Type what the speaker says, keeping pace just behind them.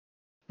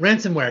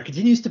Ransomware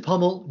continues to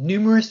pummel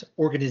numerous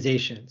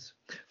organizations.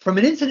 From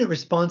an incident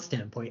response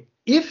standpoint,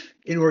 if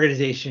an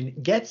organization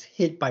gets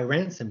hit by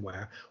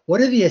ransomware,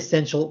 what are the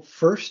essential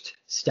first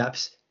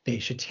steps they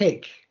should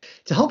take?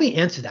 To help me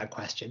answer that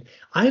question,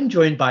 I am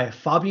joined by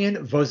Fabian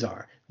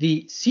Vozar,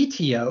 the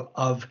CTO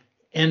of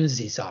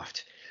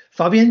Emsisoft.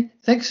 Fabian,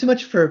 thanks so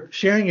much for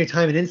sharing your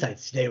time and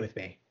insights today with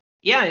me.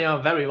 Yeah,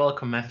 you're very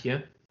welcome,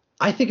 Matthew.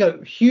 I think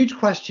a huge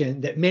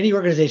question that many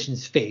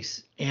organizations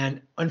face,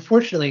 and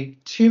unfortunately,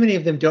 too many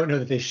of them don't know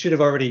that they should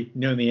have already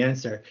known the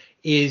answer,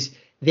 is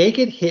they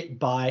get hit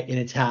by an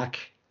attack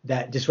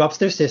that disrupts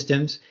their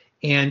systems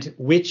and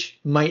which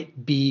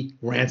might be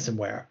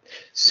ransomware.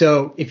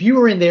 So if you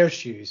were in their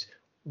shoes,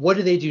 what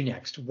do they do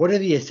next? What are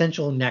the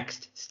essential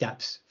next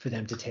steps for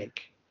them to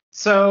take?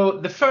 So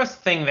the first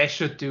thing they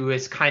should do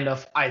is kind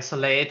of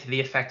isolate the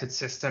affected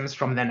systems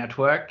from their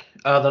network.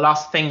 The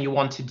last thing you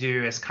want to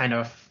do is kind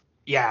of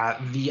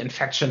the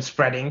infection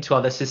spreading to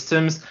other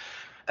systems.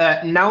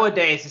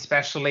 Nowadays,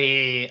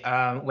 especially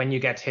when you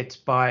get hit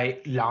by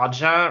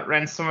larger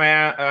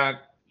ransomware,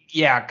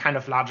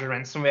 larger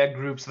ransomware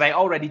groups, they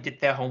already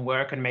did their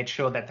homework and made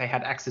sure that they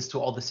had access to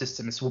all the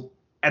systems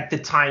at the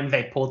time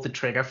they pulled the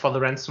trigger for the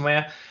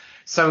ransomware.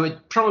 So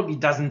it probably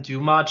doesn't do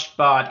much,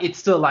 but it's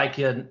still like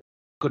a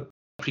good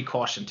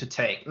precaution to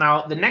take.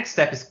 Now, the next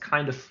step is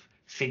kind of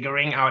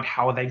figuring out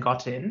how they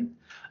got in.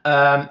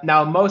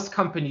 Now, most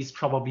companies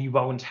probably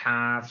won't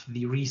have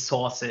the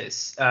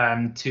resources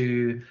and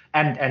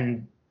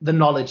the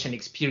knowledge and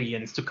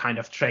experience to kind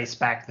of trace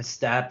back the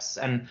steps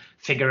and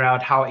figure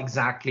out how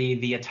exactly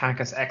the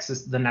attackers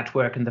accessed the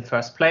network in the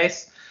first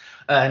place.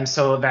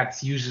 So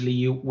that's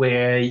usually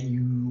where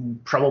you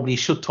probably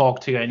should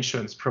talk to your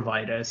insurance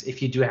providers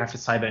if you do have a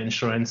cyber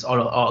insurance,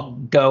 or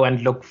go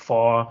and look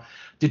for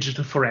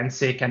digital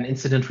forensic and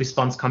incident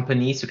response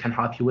companies who can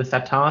help you with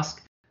that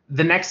task.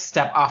 The next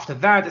step after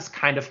that is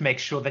kind of make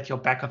sure that your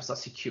backups are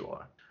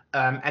secure.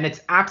 And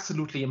it's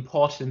absolutely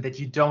important that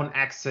you don't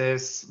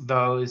access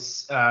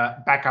those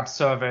backup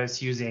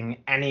servers using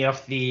any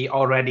of the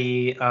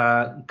already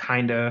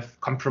kind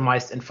of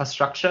compromised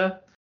infrastructure.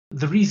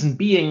 The reason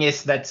being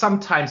is that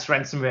sometimes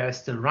ransomware is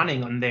still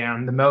running on there,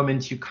 and the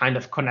moment you kind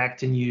of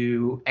connect a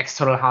new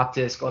external hard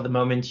disk, or the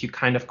moment you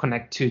kind of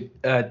connect to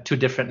a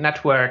different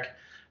network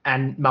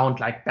and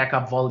mount like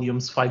backup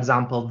volumes, for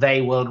example,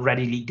 they will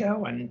readily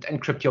go and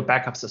encrypt your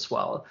backups as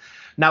well.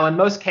 Now, in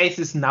most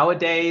cases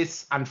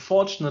nowadays,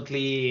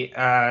 unfortunately,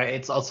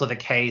 it's also the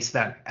case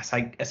that, as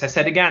I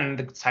said again,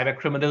 the cyber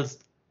criminals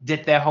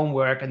did their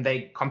homework and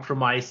they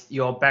compromised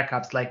your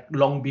backups like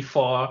long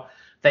before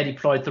they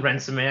deployed the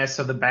ransomware,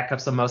 so the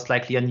backups are most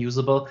likely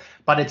unusable,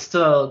 but it's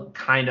still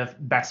kind of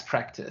best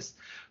practice.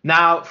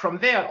 Now, from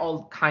there, it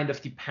all kind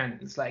of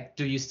depends. Like,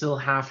 do you still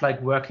have like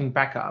working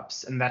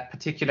backups? In that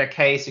particular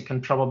case, you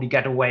can probably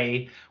get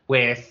away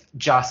with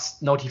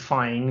just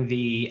notifying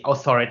the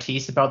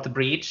authorities about the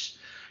breach.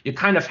 You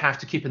kind of have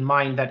to keep in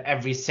mind that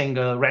every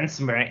single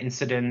ransomware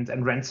incident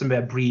and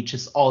ransomware breach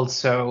is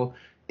also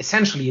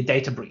essentially a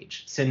data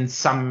breach, since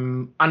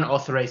some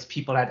unauthorized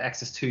people had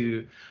access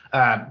to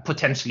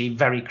potentially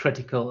very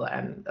critical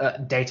and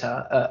data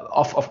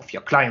of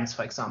your clients,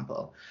 for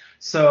example.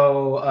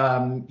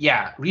 So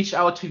reach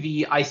out to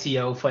the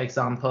ICO, for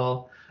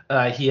example,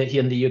 here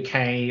in the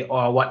UK,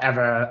 or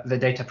whatever the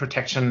data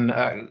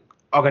protection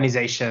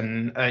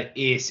organization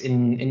is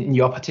in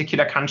your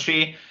particular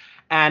country.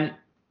 And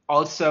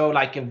also,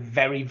 like a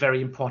very,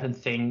 very important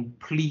thing,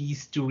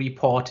 please do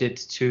report it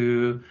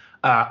to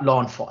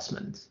law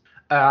enforcement.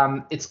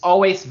 It's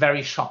always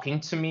very shocking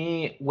to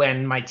me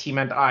when my team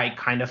and I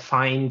kind of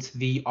find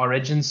the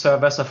origin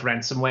servers of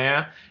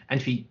ransomware,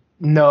 and we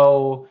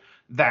know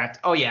that,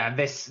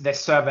 this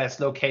server is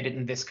located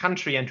in this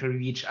country, and we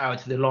reach out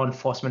to the law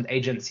enforcement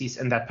agencies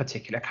in that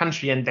particular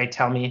country, and they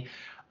tell me,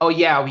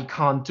 we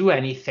can't do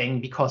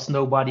anything because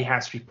nobody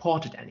has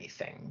reported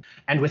anything.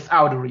 And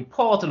without a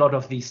report, a lot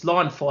of these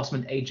law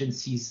enforcement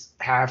agencies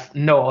have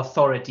no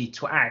authority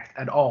to act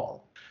at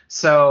all.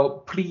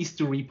 So please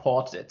do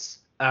report it.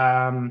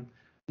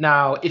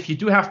 Now, if you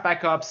do have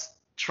backups,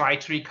 try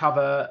to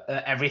recover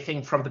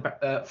everything from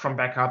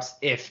backups.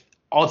 If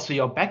also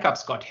your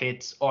backups got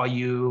hit, or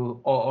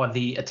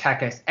the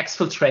attackers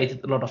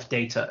exfiltrated a lot of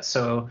data,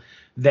 so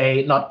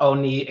they not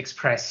only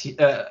express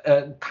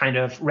kind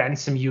of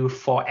ransom you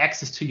for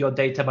access to your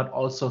data, but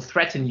also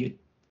threaten you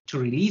to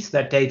release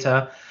that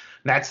data,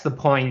 that's the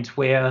point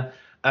where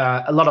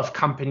a lot of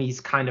companies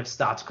kind of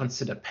start to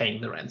consider paying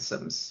the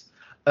ransoms.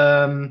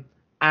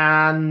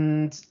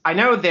 And I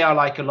know there are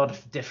like a lot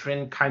of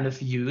different kind of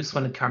views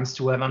when it comes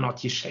to whether or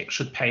not you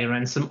should pay a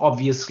ransom.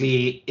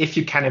 Obviously, if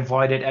you can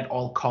avoid it at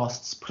all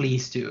costs,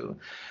 please do,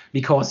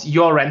 because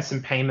your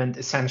ransom payment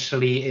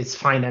essentially is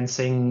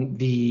financing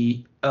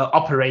the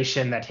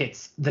operation that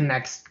hits the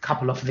next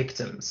couple of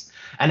victims.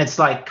 And it's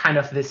like kind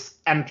of this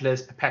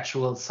endless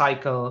perpetual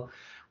cycle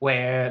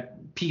where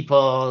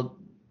people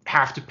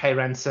have to pay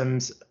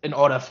ransoms in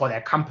order for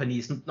their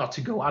companies not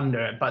to go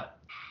under. But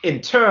in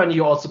turn,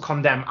 you also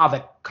condemn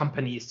other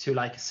companies to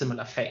like a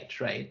similar fate,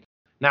 right?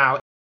 Now,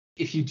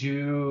 if you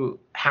do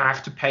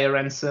have to pay a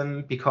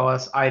ransom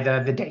because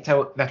either the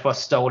data that was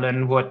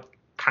stolen would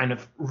kind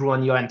of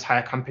ruin your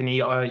entire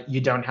company, or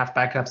you don't have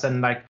backups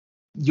and like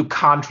you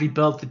can't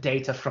rebuild the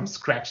data from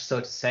scratch, so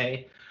to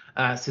say,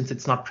 since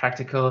it's not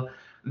practical,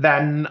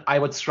 then I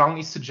would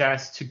strongly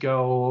suggest to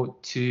go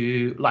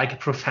to like a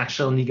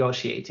professional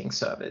negotiating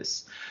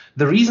service.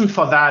 The reason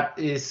for that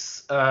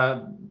is,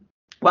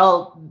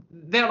 well,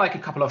 there are like a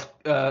couple of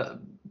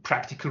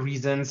practical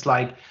reasons.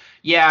 Like,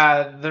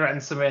 yeah, the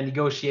ransomware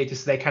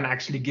negotiators, they can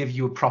actually give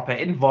you a proper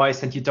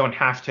invoice and you don't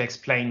have to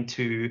explain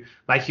to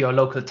like your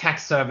local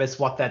tax service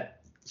what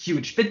that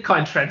huge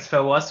Bitcoin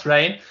transfer was,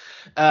 right?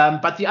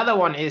 But the other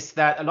one is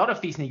that a lot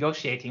of these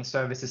negotiating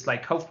services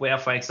like Coveware,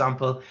 for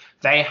example,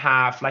 they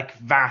have like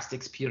vast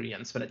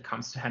experience when it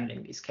comes to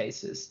handling these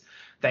cases.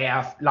 They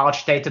have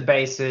large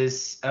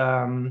databases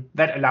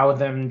that allow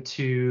them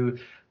to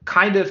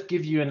kind of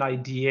give you an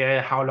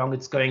idea how long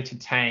it's going to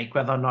take,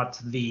 whether or not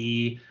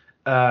the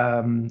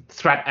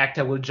threat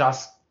actor will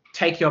just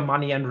take your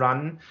money and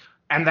run.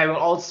 And they will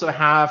also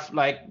have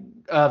like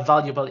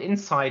valuable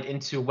insight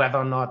into whether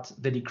or not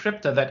the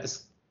decryptor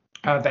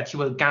that you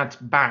will get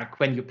back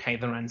when you pay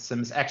the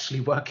ransom is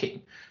actually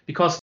working,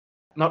 because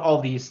not all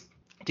these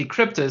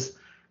decryptors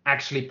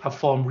actually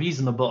perform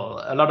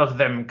reasonable. A lot of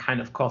them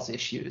kind of cause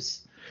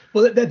issues.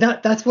 Well,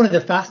 that's one of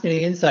the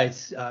fascinating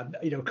insights.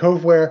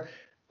 Coveware,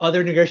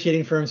 other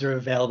negotiating firms are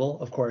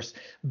available, of course,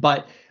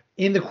 but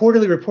in the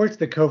quarterly reports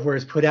that Coveware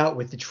has put out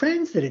with the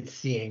trends that it's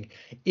seeing,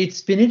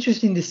 it's been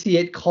interesting to see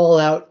it call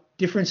out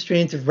different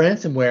strains of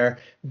ransomware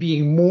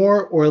being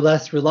more or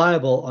less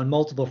reliable on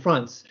multiple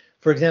fronts.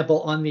 For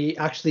example, on the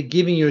actually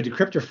giving you a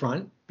decryptor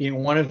front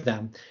being one of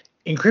them,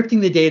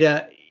 encrypting the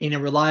data in a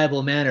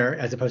reliable manner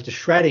as opposed to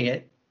shredding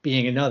it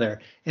being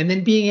another, and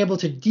then being able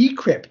to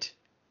decrypt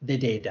the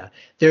data.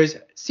 There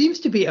seems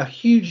to be a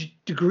huge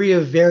degree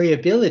of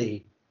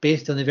variability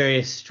based on the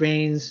various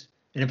strains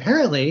and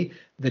apparently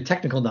the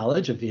technical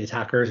knowledge of the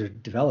attackers or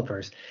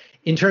developers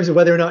in terms of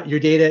whether or not your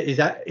data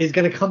is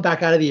going to come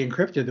back out of the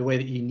encryptor the way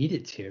that you need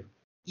it to.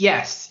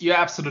 Yes, you're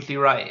absolutely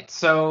right.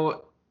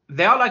 So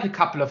there are like a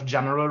couple of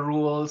general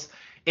rules.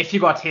 If you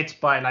got hit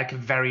by like a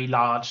very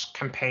large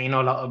campaign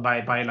or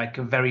by like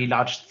a very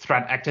large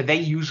threat actor, they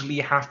usually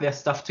have their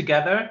stuff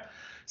together.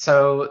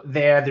 So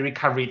there, the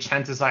recovery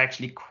chances are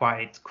actually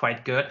quite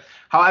good.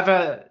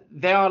 However,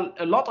 there are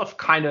a lot of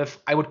kind of,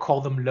 I would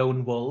call them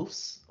lone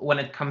wolves when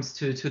it comes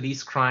to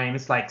these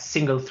crimes, like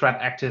single threat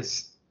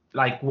actors,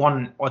 like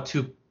one or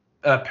two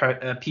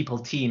people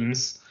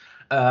teams,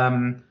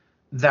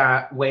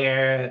 that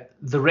where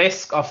the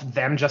risk of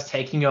them just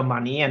taking your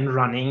money and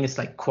running is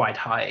like quite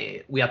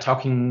high. We are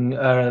talking,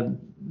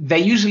 they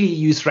usually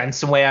use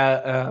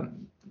ransomware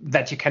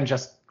that you can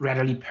just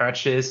readily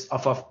purchase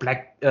off of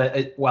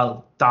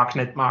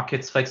darknet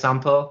markets, for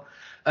example.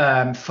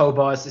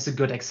 Phobos is a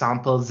good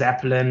example.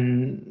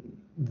 Zeppelin,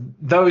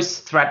 those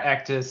threat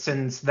actors,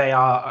 since they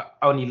are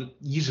only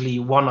usually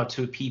one or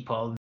two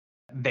people,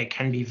 they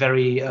can be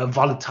very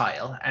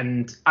volatile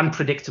and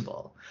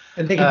unpredictable.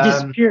 And they can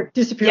disappear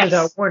yes,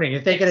 without warning.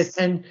 If they get a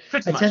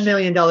 $10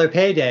 million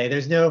payday,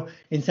 there's no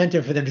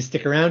incentive for them to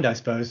stick around, I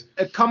suppose.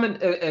 A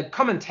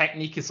common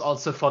technique is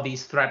also for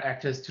these threat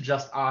actors to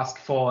just ask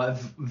for a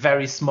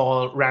very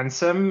small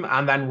ransom,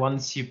 and then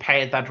once you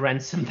pay that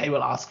ransom, they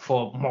will ask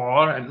for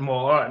more and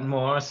more and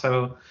more.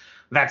 So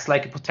that's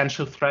like a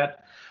potential threat.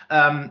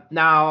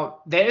 Now,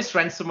 there is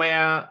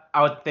ransomware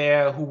out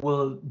there who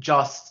will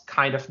just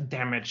kind of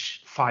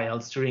damage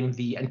files during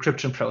the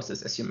encryption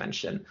process, as you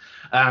mentioned.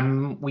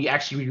 We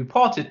actually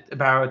reported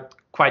about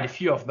quite a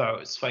few of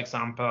those. For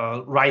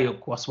example,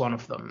 Ryuk was one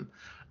of them,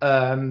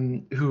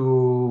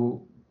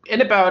 who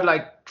in about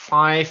like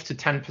 5 to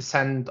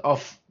 10%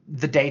 of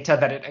the data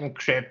that it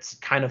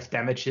encrypts kind of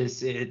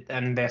damages it,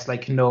 and there's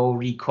like no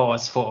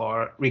recourse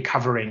for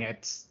recovering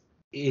it.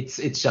 It's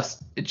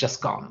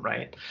just gone,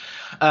 right?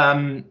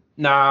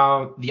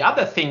 Now, the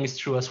other thing is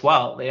true as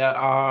well. There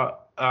are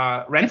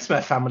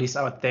ransomware families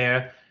out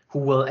there who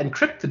will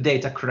encrypt the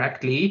data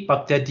correctly,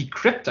 but their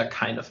decryptor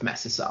kind of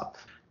messes up.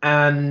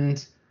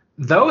 And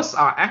those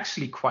are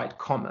actually quite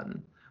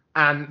common.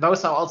 And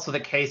those are also the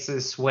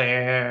cases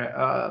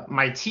where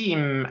my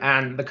team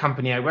and the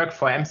company I work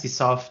for,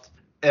 MCSoft,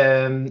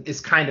 is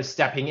kind of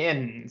stepping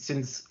in,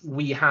 since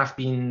we have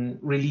been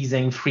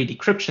releasing free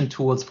decryption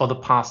tools for the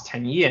past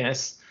 10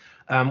 years.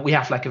 We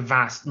have like a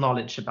vast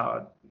knowledge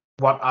about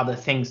what are the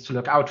things to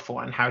look out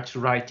for and how to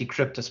write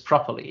decryptors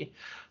properly.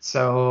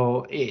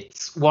 So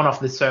it's one of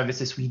the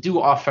services we do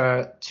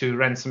offer to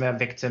ransomware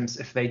victims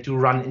if they do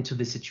run into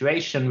the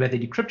situation where the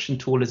decryption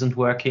tool isn't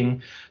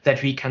working,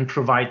 that we can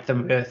provide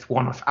them with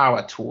one of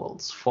our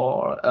tools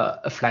for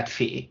a flat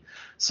fee.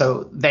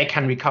 So they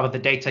can recover the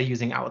data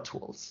using our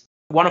tools.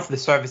 One of the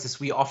services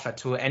we offer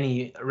to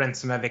any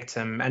ransomware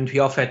victim, and we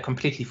offer it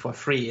completely for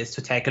free, is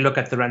to take a look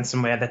at the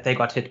ransomware that they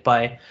got hit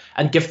by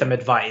and give them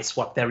advice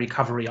what their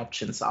recovery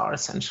options are,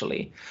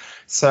 essentially.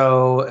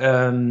 So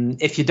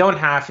if you don't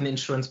have an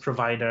insurance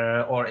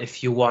provider, or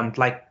if you want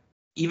like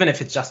even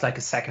if it's just like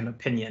a second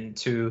opinion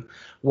to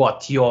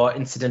what your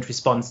incident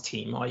response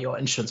team or your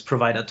insurance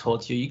provider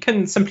told you, you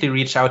can simply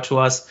reach out to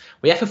us.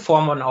 We have a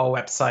form on our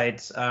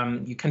website.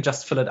 You can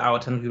just fill it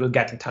out and we will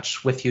get in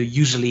touch with you,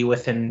 usually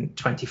within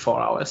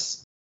 24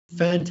 hours.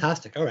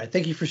 Fantastic. All right.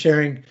 Thank you for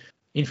sharing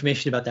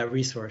information about that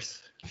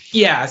resource.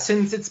 Yeah,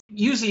 since it's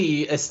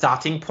usually a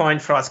starting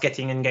point for us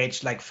getting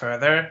engaged like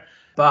further,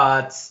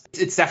 but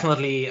it's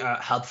definitely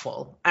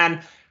helpful.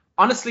 And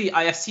honestly,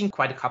 I have seen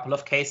quite a couple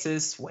of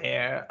cases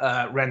where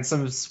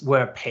ransoms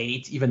were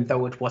paid even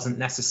though it wasn't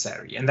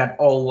necessary. And that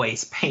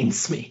always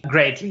pains me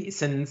greatly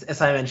since,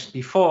 as I mentioned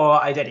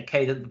before, I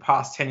dedicated the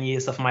past 10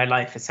 years of my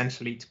life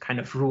essentially to kind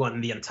of ruin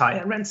the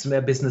entire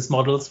ransomware business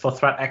models for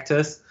threat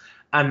actors.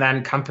 And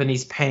then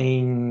companies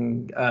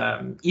paying,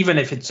 even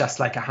if it's just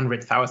like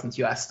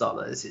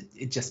 $100,000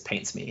 it just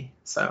pains me.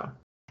 So.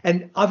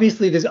 And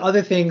obviously, there's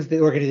other things that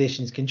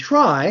organizations can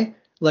try,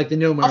 like the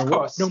No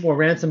More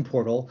Ransom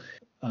portal,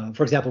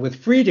 for example,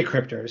 with free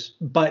decryptors,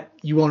 but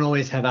you won't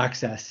always have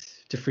access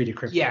to free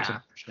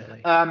decryptors,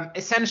 unfortunately.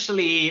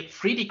 Essentially,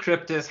 free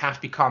decryptors have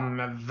become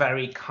a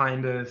very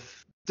kind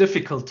of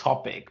difficult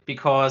topic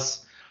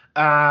because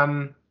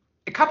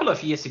a couple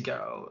of years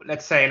ago,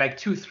 let's say like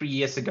 2-3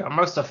 years ago,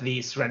 most of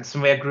these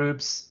ransomware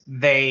groups,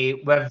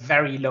 they were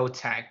very low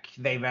tech.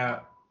 They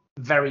were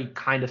very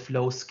kind of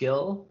low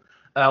skill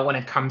when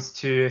it comes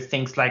to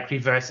things like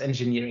reverse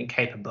engineering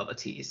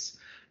capabilities.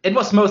 It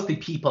was mostly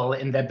people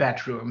in their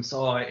bedrooms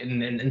or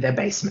in their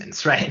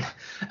basements, right?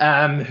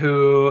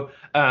 Who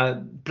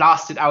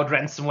blasted out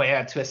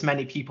ransomware to as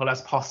many people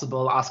as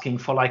possible, asking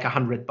for like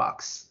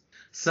 $100.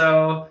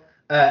 So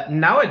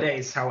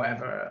nowadays,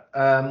 however,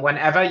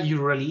 whenever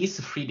you release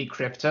a free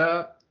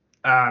decryptor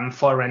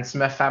for a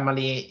ransomware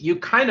family, you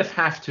kind of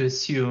have to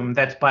assume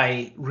that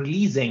by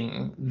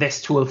releasing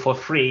this tool for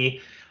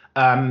free,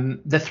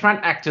 the threat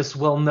actors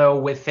will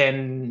know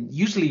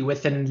usually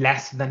within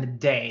less than a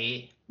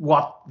day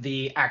what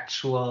the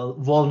actual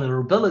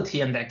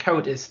vulnerability in their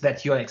code is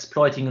that you're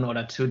exploiting in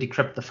order to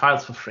decrypt the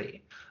files for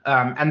free.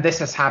 And this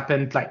has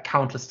happened like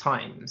countless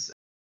times.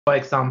 For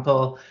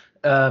example,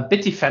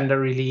 Bitdefender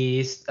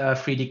released a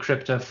free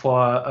decryptor for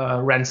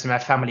a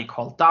ransomware family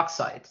called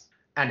DarkSide.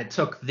 And it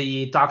took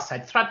the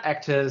DarkSide threat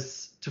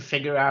actors to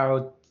figure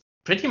out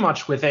pretty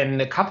much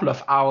within a couple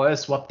of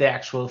hours what the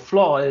actual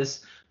flaw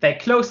is. They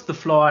closed the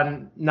flaw,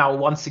 and now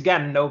once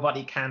again,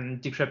 nobody can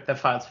decrypt their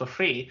files for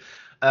free.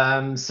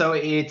 So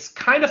it's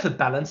kind of a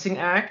balancing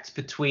act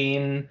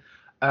between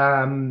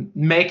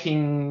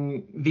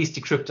making these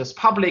decryptors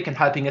public and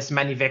helping as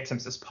many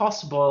victims as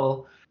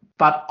possible,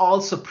 but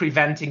also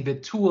preventing the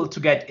tool to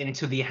get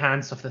into the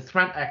hands of the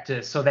threat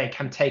actors so they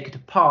can take it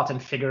apart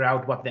and figure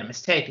out what their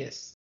mistake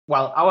is.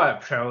 Well, our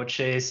approach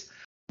is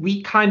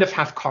we kind of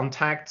have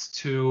contacts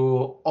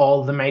to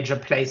all the major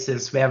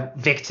places where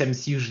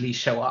victims usually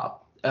show up.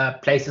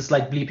 Places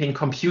like Bleeping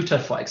Computer,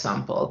 for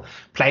example,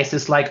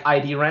 places like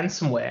ID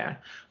Ransomware,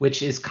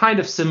 which is kind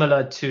of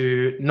similar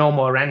to No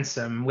More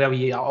Ransom, where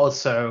we are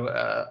also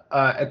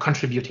a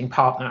contributing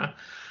partner.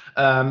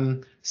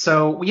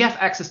 So we have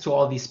access to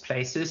all these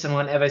places, and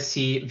whenever we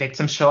see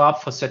victims show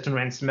up for certain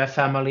ransomware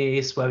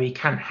families where we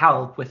can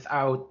help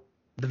without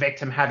the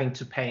victim having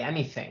to pay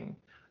anything,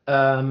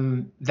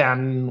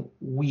 then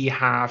we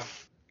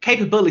have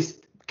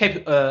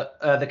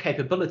the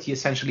capability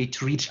essentially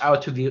to reach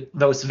out to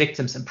those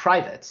victims in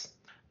private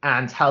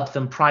and help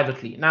them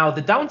privately. Now,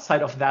 the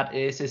downside of that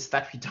is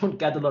that we don't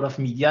get a lot of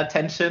media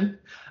attention,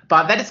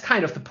 but that is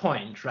kind of the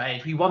point,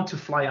 right? We want to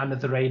fly under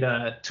the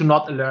radar to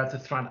not alert the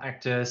threat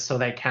actors so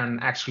they can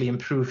actually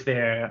improve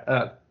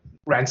their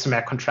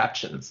ransomware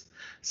contraptions.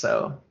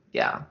 So,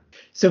 yeah.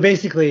 So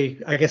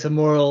basically, I guess a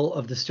moral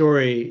of the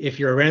story, if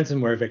you're a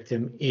ransomware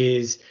victim,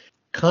 is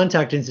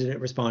contact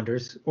incident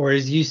responders, or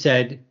as you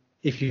said,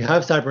 if you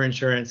have cyber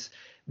insurance,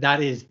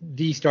 that is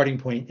the starting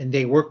point, and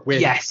they work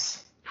with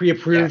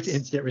pre-approved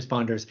incident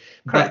responders.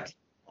 Correct. But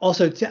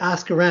also to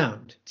ask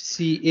around to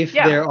see if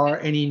there are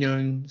any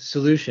known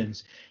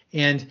solutions.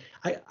 And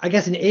I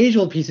guess an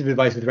age-old piece of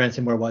advice with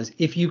ransomware was,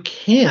 if you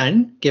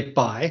can get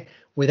by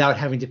without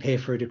having to pay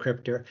for a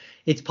decryptor,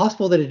 it's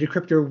possible that a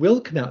decryptor will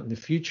come out in the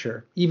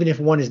future, even if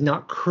one is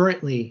not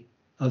currently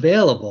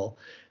available.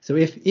 So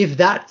if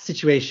that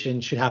situation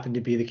should happen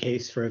to be the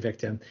case for a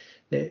victim,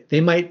 they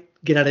might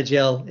get out of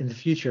jail in the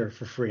future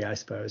for free, I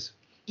suppose.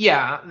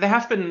 Yeah, there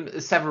have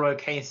been several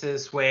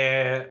cases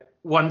where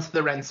once the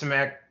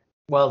entire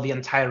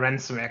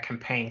ransomware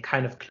campaign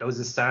kind of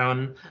closes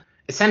down,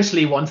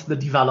 essentially once the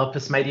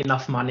developers made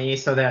enough money,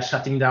 so they're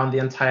shutting down the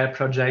entire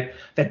project,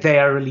 that they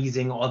are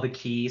releasing all the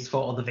keys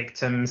for all the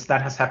victims.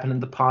 That has happened in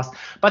the past.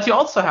 But you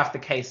also have the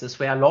cases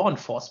where law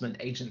enforcement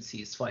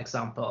agencies, for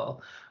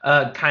example,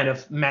 kind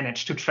of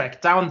manage to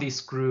track down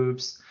these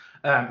groups,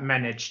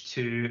 managed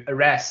to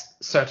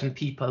arrest certain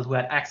people who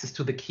had access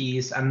to the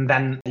keys, and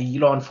then the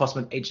law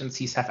enforcement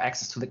agencies have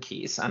access to the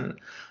keys and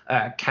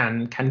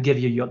can give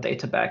you your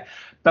data back.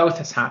 Both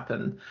has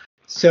happened.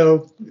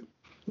 So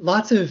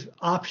lots of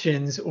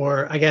options,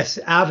 or I guess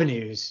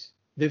avenues,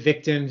 that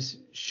victims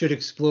should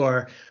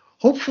explore.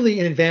 hopefully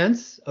in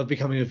advance of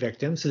becoming a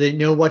victim, so they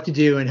know what to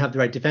do and have the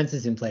right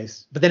defenses in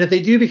place. But then if they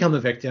do become a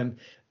victim,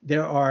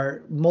 there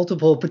are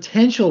multiple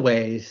potential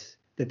ways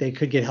that they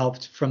could get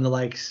helped from the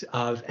likes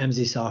of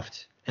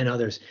Emsisoft and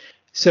others.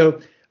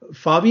 So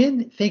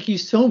Fabian, thank you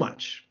so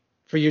much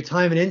for your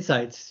time and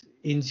insights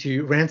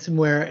into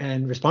ransomware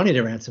and responding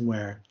to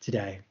ransomware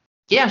today.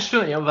 Yeah,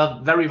 sure. You're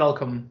very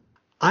welcome.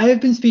 I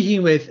have been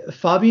speaking with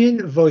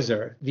Fabian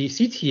Voser, the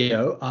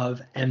CTO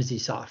of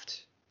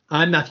Emsisoft.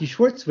 I'm Matthew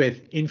Schwartz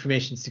with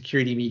Information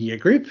Security Media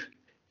Group.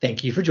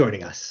 Thank you for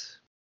joining us.